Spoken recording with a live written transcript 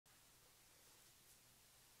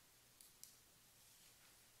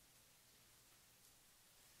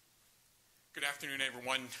Good afternoon,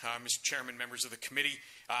 everyone. Mr. Chairman, members of the committee.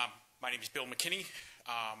 My name is Bill McKinney.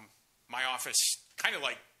 My office, kind of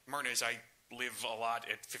like Myrna's, I live a lot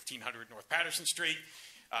at 1500 North Patterson Street.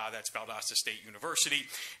 That's Valdosta State University.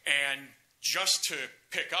 And just to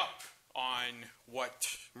pick up on what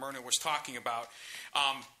Myrna was talking about,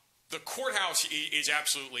 the courthouse is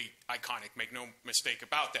absolutely iconic, make no mistake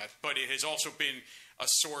about that, but it has also been a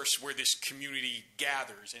source where this community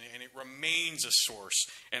gathers, and it remains a source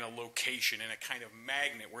and a location and a kind of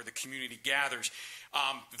magnet where the community gathers.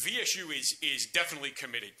 VSU is definitely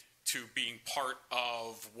committed to being part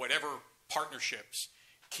of whatever partnerships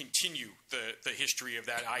continue the history of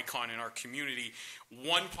that icon in our community.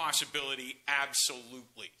 One possibility,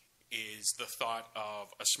 absolutely, is the thought of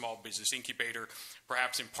a small business incubator,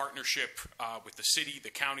 perhaps in partnership with the city, the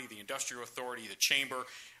county, the industrial authority, the chamber,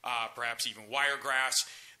 perhaps even Wiregrass.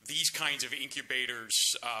 These kinds of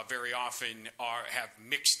incubators very often have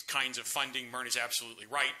mixed kinds of funding. Myrna's absolutely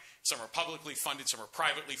right. Some are publicly funded, some are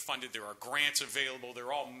privately funded. There are grants available. There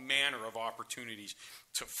are all manner of opportunities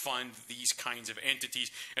to fund these kinds of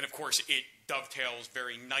entities. And of course, it dovetails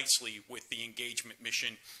very nicely with the engagement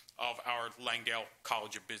mission of our Langdale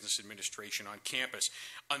College of Business Administration on campus.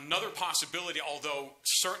 Another possibility, although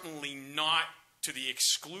certainly not to the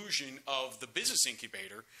exclusion of the business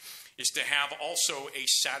incubator, is to have also a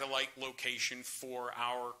satellite location for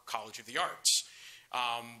our College of the Arts.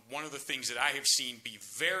 One of the things that I have seen be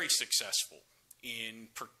very successful in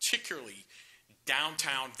particularly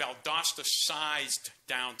downtown, Valdosta-sized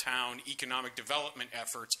downtown economic development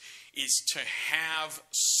efforts is to have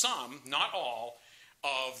some, not all,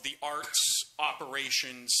 of the arts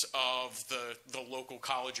operations of the local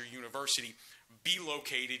college or university be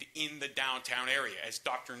located in the downtown area. As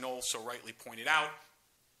Dr. Knoll so rightly pointed out,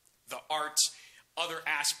 the arts, other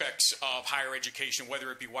aspects of higher education,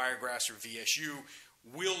 whether it be Wiregrass or VSU,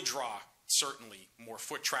 will draw certainly more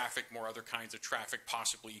foot traffic, more other kinds of traffic,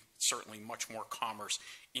 possibly certainly much more commerce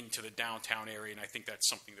into the downtown area, and I think that's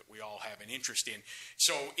something that we all have an interest in.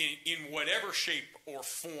 So in whatever shape or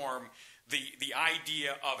form, the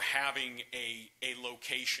idea of having a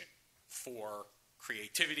location for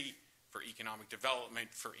creativity, for economic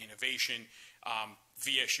development, for innovation,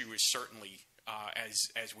 VSU is certainly,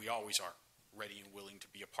 as we always are, ready and willing to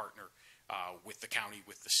be a partner with the county,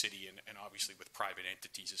 with the city, and obviously with private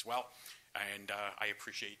entities as well. And I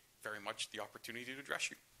appreciate very much the opportunity to address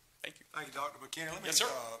you. Thank you. Thank you, Dr. McKinney. Yes, sir.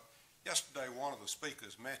 Yesterday, one of the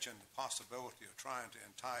speakers mentioned the possibility of trying to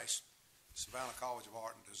entice Savannah College of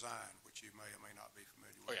Art and Design, which you may or may not be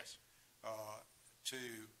familiar with, oh, yes, to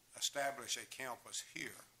establish a campus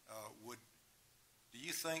here. Do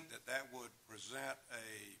you think that would present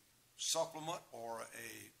a supplement or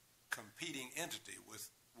a competing entity with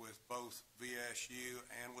both VSU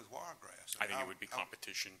and with Wiregrass? I think it would be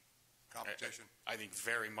competition. Competition? I think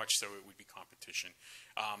very much so it would be competition.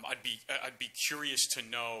 I'd be curious to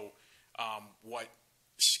know what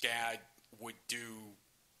SCAD would do,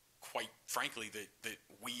 quite frankly, that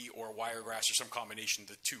we or Wiregrass or some combination of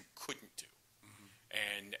the two couldn't do.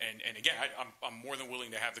 And again, I'm more than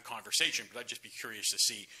willing to have the conversation, but I'd just be curious to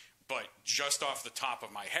see. But just off the top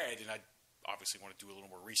of my head, and I obviously want to do a little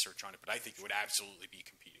more research on it, but I think it would absolutely be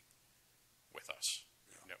competing with us.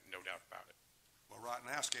 Yeah. No doubt about it. Well, right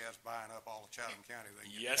now, SCAD's buying up all of Chatham County.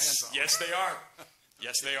 Yes, they are.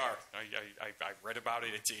 Yes, they are. I've read about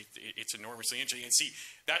it. It's enormously interesting. And see,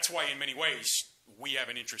 that's why in many ways we have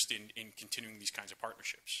an interest in continuing these kinds of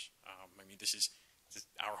partnerships. I mean, this is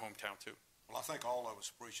our hometown too. Well, I think all of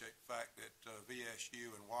us appreciate the fact that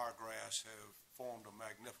VSU and Wiregrass have formed a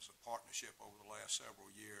magnificent partnership over the last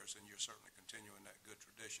several years, and you're certainly continuing that good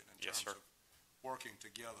tradition in terms of working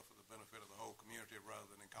together for the benefit of the whole community rather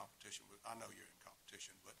than in competition with. I know you're in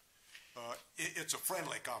competition, but it's a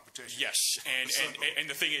friendly competition. Yes,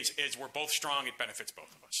 and the thing is we're both strong. It benefits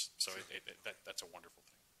both of us. So that's a wonderful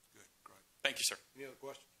thing. Good, great. Thank you, sir. Any other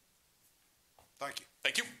questions? Thank you.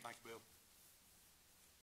 Thank you. Thank you, Bill.